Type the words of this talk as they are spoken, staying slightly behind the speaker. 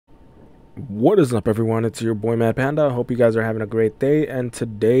What is up, everyone? It's your boy Mad Panda. Hope you guys are having a great day. And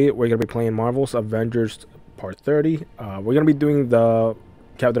today we're gonna be playing Marvel's Avengers Part 30. We're gonna be doing the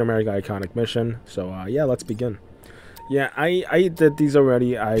Captain America iconic mission. So yeah, let's begin. Yeah, I did these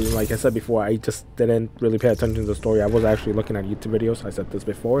already. Like I said before, I just didn't really pay attention to the story. I was actually looking at YouTube videos. I said this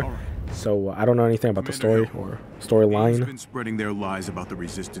before, so I don't know anything about the story or storyline. They've been spreading their lies about the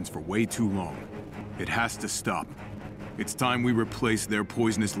Resistance for way too long. It has to stop. It's time we replace their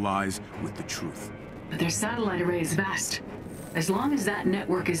poisonous lies with the truth. But their satellite array is vast. As long as that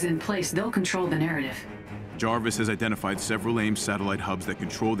network is in place, they'll control the narrative. Jarvis has identified several AIM satellite hubs that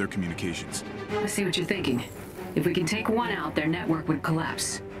control their communications. I see what you're thinking. If we can take one out, their network would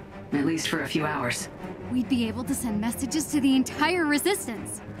collapse. At least for a few hours. We'd be able to send messages to the entire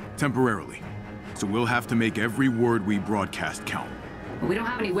Resistance. Temporarily. So we'll have to make every word we broadcast count. But we don't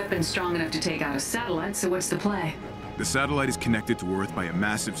have any weapons strong enough to take out a satellite, so what's the play? The satellite is connected to Earth by a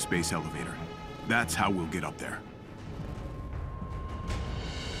massive space elevator. That's how we'll get up there.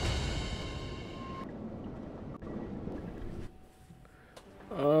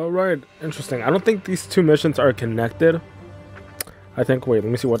 Alright, interesting. I don't think these two missions are connected. I think, wait,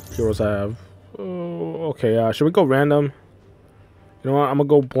 let me see what heroes I have. Oh, okay, should we go random? You know what, I'm gonna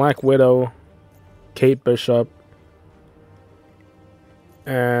go Black Widow, Kate Bishop,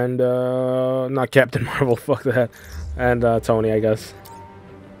 and, not Captain Marvel, fuck that, and, Tony, I guess.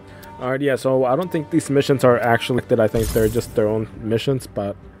 Alright, yeah, so I don't think these missions are actually connected. I think they're just their own missions,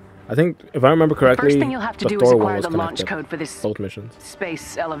 but I think, if I remember correctly, First thing you'll have to do is acquire the launch code for this both missions.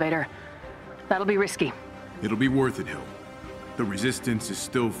 space elevator. That'll be risky. It'll be worth it, Hill. The Resistance is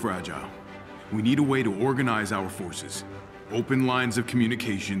still fragile. We need a way to organize our forces. Open lines of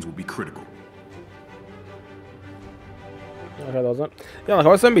communications will be critical. Okay, that was it. Yeah, like I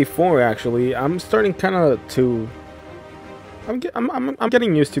was saying before, actually, I'm starting kind of to... I'm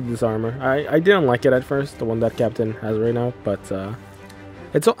getting used to this armor. I didn't like it at first, the one that Captain has right now, but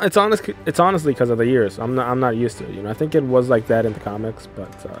it's honestly because of the years. I'm not used to it. You know, I think it was like that in the comics,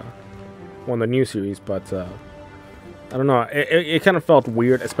 but on the new series. But I don't know. It kind of felt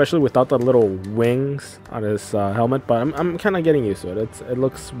weird, especially without the little wings on his helmet. But I'm kind of getting used to it. It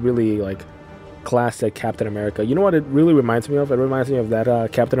looks really like classic Captain America. You know what it really reminds me of? It reminds me of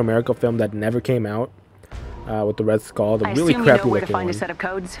that Captain America film that never came out. With the Red Skull, the really crappy where to looking find one. a set of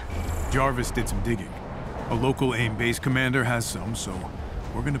codes? Jarvis did some digging. A local AIM base commander has some, so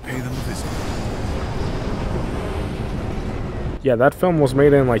we're gonna pay them a visit. Yeah, that film was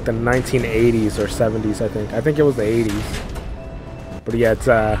made in like the 1980s or 70s, I think. I think it was the 80s. But yeah,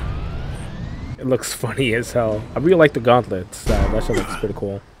 it looks funny as hell. I really like the gauntlets. That shit looks pretty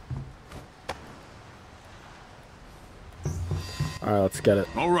cool. Alright, let's get it.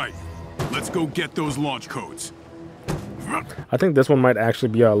 Alright, let's go get those launch codes. I think this one might actually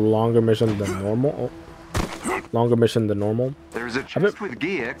be a longer mission than normal. Longer mission than normal. There is a chest with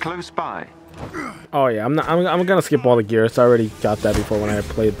gear close by. Oh yeah, I'm gonna skip all the gears. I already got that before when I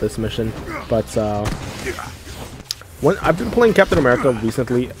played this mission. But I've been playing Captain America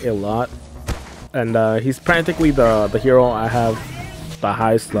recently a lot, and he's practically the hero I have the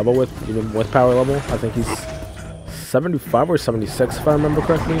highest level with, even with power level. I think he's 75 or 76 if I remember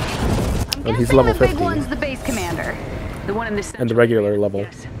correctly, and he's level 50. The one's the base commander. The one in this And the regular level.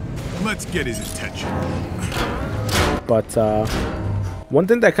 Yes. Let's get his attention. But one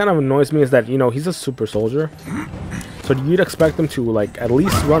thing that kind of annoys me is that, you know, he's a super soldier, so you'd expect him to like at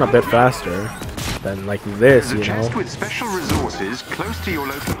least run a bit faster than like this, you know. With special resources close to your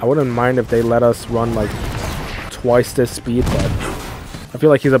local. I wouldn't mind if they let us run like twice this speed, but I feel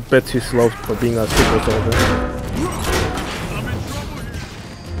like he's a bit too slow for being a super soldier.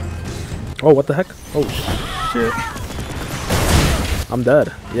 Oh, what the heck? Oh shit. I'm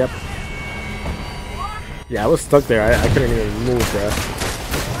dead. Yep. Yeah, I was stuck there. I couldn't even move there.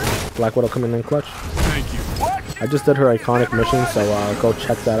 Black Widow coming in clutch. Thank you. I just did her iconic mission, so go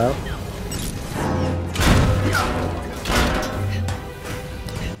check that out.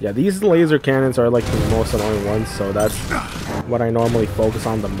 Yeah, these laser cannons are like the most annoying ones, so that's what I normally focus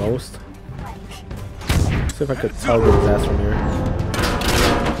on the most. Let's see if I could target his ass from here.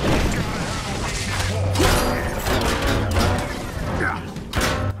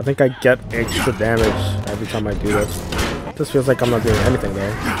 I think I get extra damage every time I do this. This feels like I'm not doing anything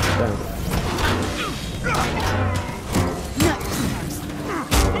though. Damn.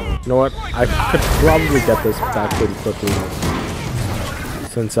 You know what? I could probably get this back pretty quickly,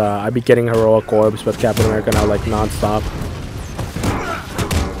 since I'd be getting heroic orbs with Captain America now like non-stop.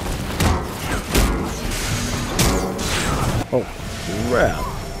 Oh crap.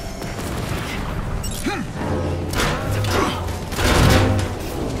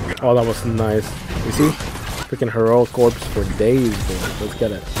 Oh, that was nice. You see? Freaking heroic corpse for days, boy. Let's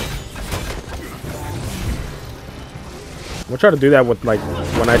get it. I'm gonna try to do that with, like,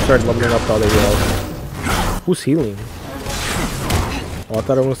 when I start leveling up the other heroes. Who's healing? Oh, I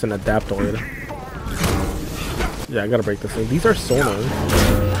thought it was an adaptoid. Yeah, I gotta break this thing. These are so annoying.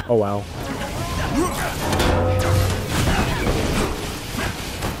 Oh, wow.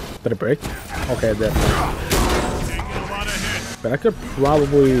 Did it break? Okay, it did. But I could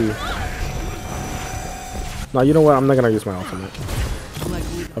probably... No, you know what? I'm not gonna use my ultimate.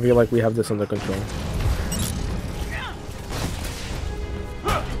 I feel like we have this under control.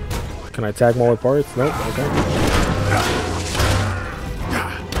 Can I tag more with parts? Nope. Okay.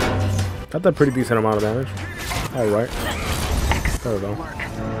 Got that pretty decent amount of damage. Alright. There we go.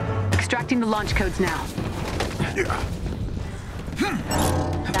 Extracting the launch codes now.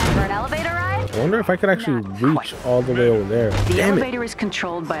 Time for an elevator ride? I wonder if I could actually reach all the way over there. The elevator is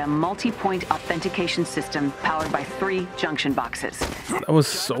controlled by a multi-point authentication system powered by 3 junction boxes. That was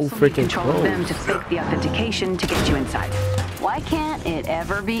so freaking Control of them to close. fake the authentication to get you inside. Why can't it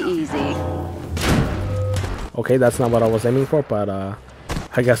ever be easy? Okay, that's not what I was aiming for, but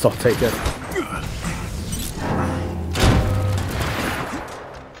I guess I'll take it.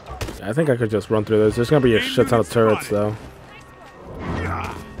 I think I could just run through this. There's gonna be a shit ton of turrets, though.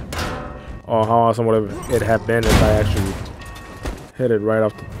 Oh, how awesome would it have been if I actually hit it right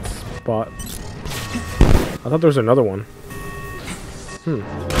off the spot. I thought there was another one.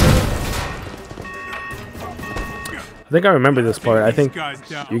 I think I remember this part. I think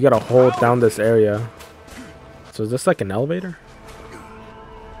you gotta hold down this area. So is this like an elevator?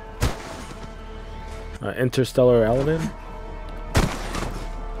 Interstellar elevator?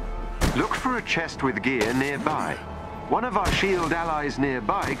 Look for a chest with gear nearby. One of our shield allies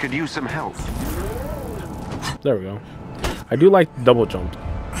nearby could use some help. There we go. I do like double jump.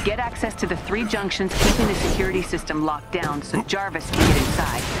 Get access to the 3 junctions, keeping the security system locked down so Jarvis can get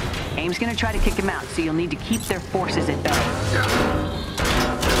inside. AIM's gonna try to kick him out, so you'll need to keep their forces at bay.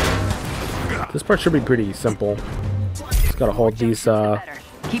 This part should be pretty simple. Just gotta hold these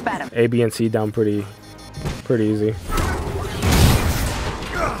Keep at him. A, B, and C down pretty easy.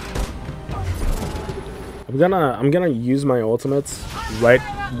 I'm gonna use my ultimates right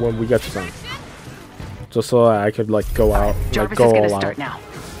when we get to them, just so that I could like go out, like go all out,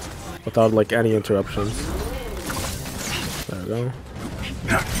 without like any interruptions. There we go.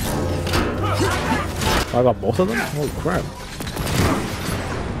 Oh, I got both of them. Holy crap!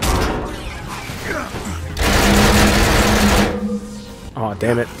 Oh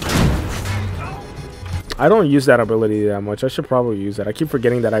damn it! I don't use that ability that much. I should probably use it. I keep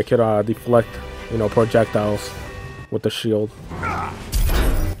forgetting that I could deflect, you know, projectiles with the shield.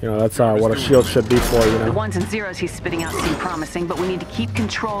 You know, that's what a shield should be for, you know. The 1s and 0s he's spitting out seem promising, but we need to keep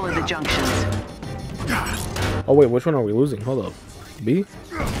control of the junctions. Oh wait, which one are we losing? Hold up. B?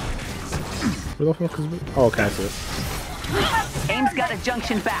 Where the fuck is B? Oh, okay, I see it. AIM's got a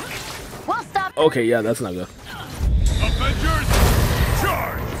junction back. We'll stop. Okay, yeah, that's not good. Avengers,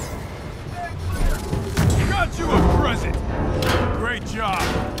 charge! Got you a present. Great job.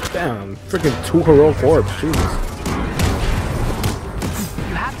 Damn, freaking 2 heroic orbs, Jesus.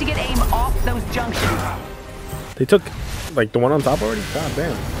 You have to get AIM off those junctions. They took, like, the one on top already? God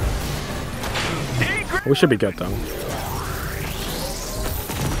damn. We should be good, though.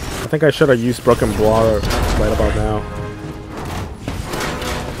 I think I should have used Broken Brawler right about now.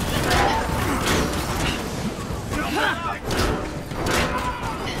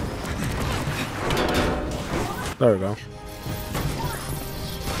 There we go.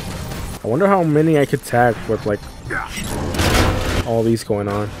 I wonder how many I could tag with, like, all these going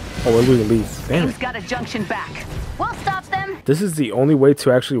on. Oh, we're losing these. Damn AIM's it. got a junction back. We'll stop them. This is the only way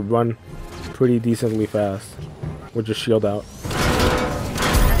to actually run pretty decently fast. With your shield out.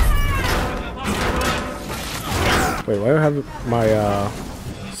 Wait, why do I have my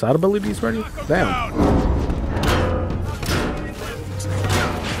side abilities ready? Damn.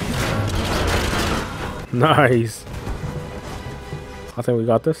 Nice. I think we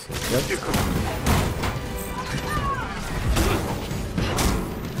got this. Yep.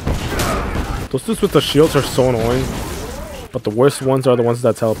 Those dudes with the shields are so annoying. But the worst ones are the ones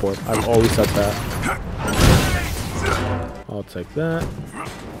that teleport. I've always said that. I'll take that.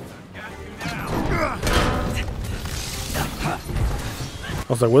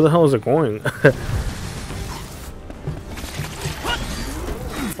 I was like, where the hell is it going?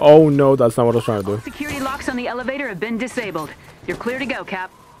 Oh no, that's not what I was trying to do. Security locks on the elevator have been disabled. You're clear to go,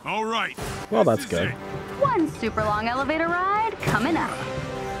 Cap. All right. Well, that's good. One super long elevator ride coming up.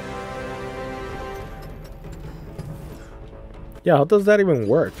 Yeah, how does that even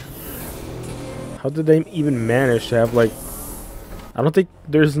work? How did they even manage to have, like... I don't think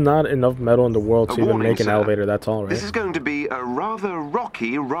there's not enough metal in the world to even make an elevator that tall, right? This is going to be a rather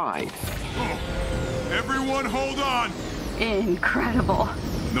rocky ride. Everyone hold on! Incredible.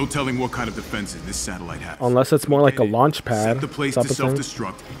 No telling what kind of defenses this satellite has. Unless it's more like a launch pad. Set the place to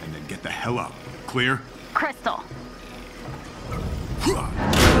self-destruct and then get the hell out. Clear? Crystal.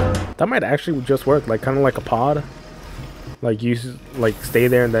 That might actually just work, like kind of like a pod. Like you stay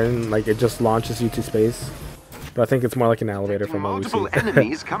there and then like it just launches you to space. But I think it's more like an elevator from what we see. Multiple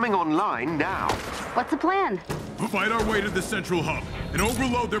enemies coming online now. What's the plan? Fight our way to the central hub and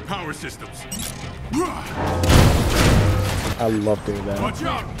overload their power systems. I love doing that. Watch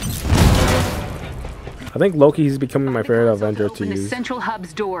out! I think Loki's becoming my favorite Avenger to Open the use. central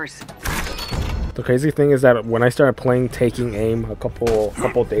hub's doors. The crazy thing is that when I started playing Taking Aim a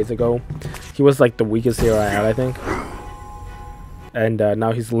couple days ago, he was like the weakest hero I had, I think. And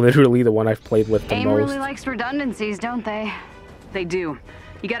now he's literally the one I've played with the AIM most. really likes redundancies, don't they? They do.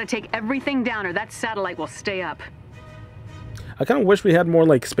 You gotta take everything down or that satellite will stay up. I kind of wish we had more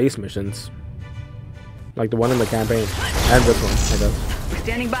like space missions. Like the one in the campaign. And this one, I guess. We're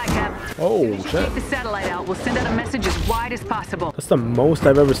standing by, Cap. Oh, As soon as you shit. take the satellite out, we'll send out a message as wide as possible. That's the most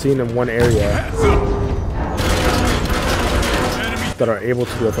I've ever seen in one area that are able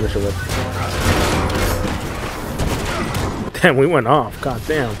to do a finisher with. Damn, we went off. God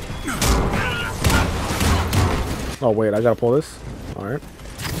damn. Oh, wait, I gotta pull this? Alright.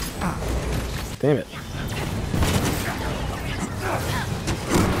 Damn it.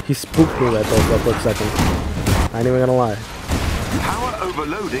 He spooked me that for a quick second. I ain't even gonna lie. Power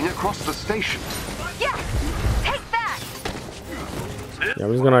overloading across the station. Yes! Take that! Yeah,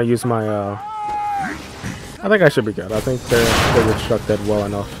 I'm just gonna use my, I think I should be good. I think they're constructed well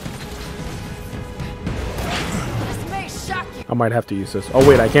enough. This may shock you. I might have to use this. Oh,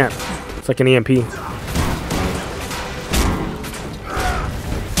 wait, I can't. It's like an EMP.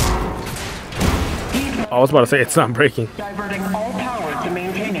 I was about to say it's not breaking. Diverting all power to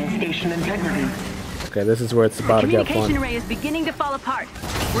maintaining station integrity. Okay, this is where it's about to get Communication fun. array is beginning to fall apart.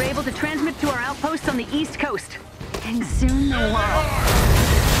 We're able to transmit to our outposts on the east coast. And soon the world.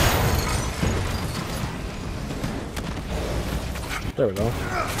 There we go.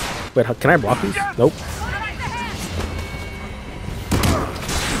 Wait, can I block these? Nope.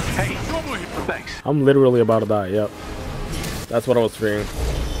 Hey, thanks. I'm literally about to die, yep. That's what I was fearing.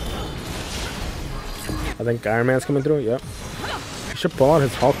 I think Iron Man's coming through, yep. He should pull out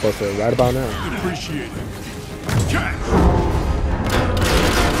his Hulk buster right about now. Appreciate it.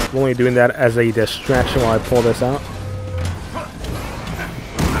 I'm only doing that as a distraction while I pull this out.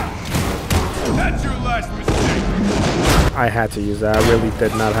 That's your last mistake. I had to use that. I really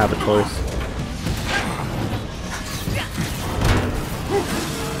did not have a choice.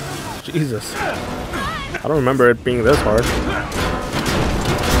 Jesus. I don't remember it being this hard.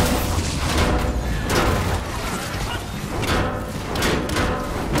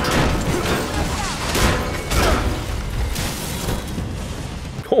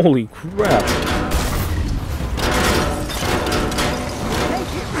 Holy crap.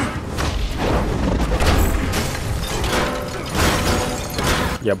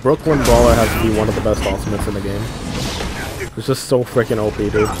 Yeah, Brooklyn Brawler has to be one of the best ultimates in the game. It's just so freaking OP,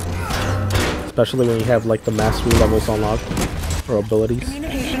 dude. Especially when you have like the mastery levels unlocked or abilities.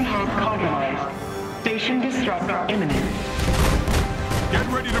 Communication hub compromised. Station destruct imminent. Get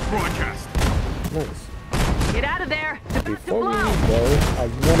ready to broadcast. Nice. Get out of there! It's about to Before we blow! go, I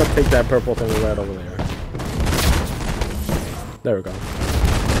want to take that purple thing right over there. There we go.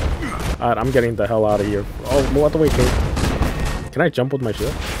 Alright, I'm getting the hell out of here. Oh, what the wait, Kate? Can I jump with my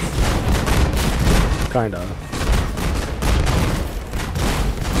shield? Kinda.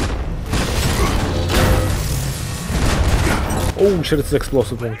 Oh shit, it's the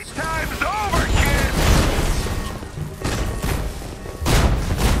explosive ones. Time's over, kid!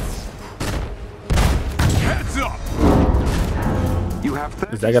 Heads up. You have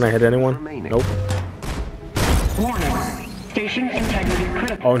 30 Is that gonna hit anyone? remaining. Nope. Warning. Station integrity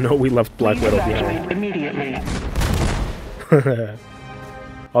critical. Oh no, we left Black Please Widow behind. evacuate immediately.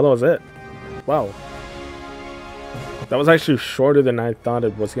 Oh, that was it. Wow. That was actually shorter than I thought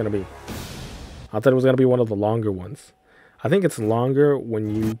it was gonna be. I thought it was gonna be one of the longer ones. I think it's longer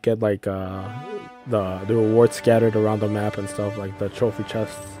when you get like the rewards scattered around the map and stuff, like the trophy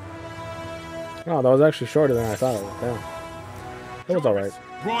chests. Oh, that was actually shorter than I thought it was. Damn. It was alright.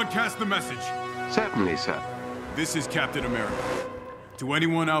 Broadcast the message. Certainly, sir. This is Captain America. To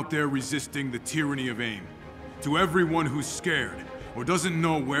anyone out there resisting the tyranny of AIM, to everyone who's scared or doesn't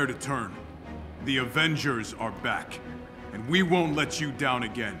know where to turn, the Avengers are back. and we won't let you down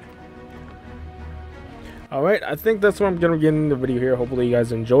again. Alright, I think that's where I'm going to begin the video here. Hopefully you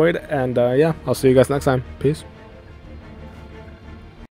guys enjoyed, and yeah, I'll see you guys next time. Peace.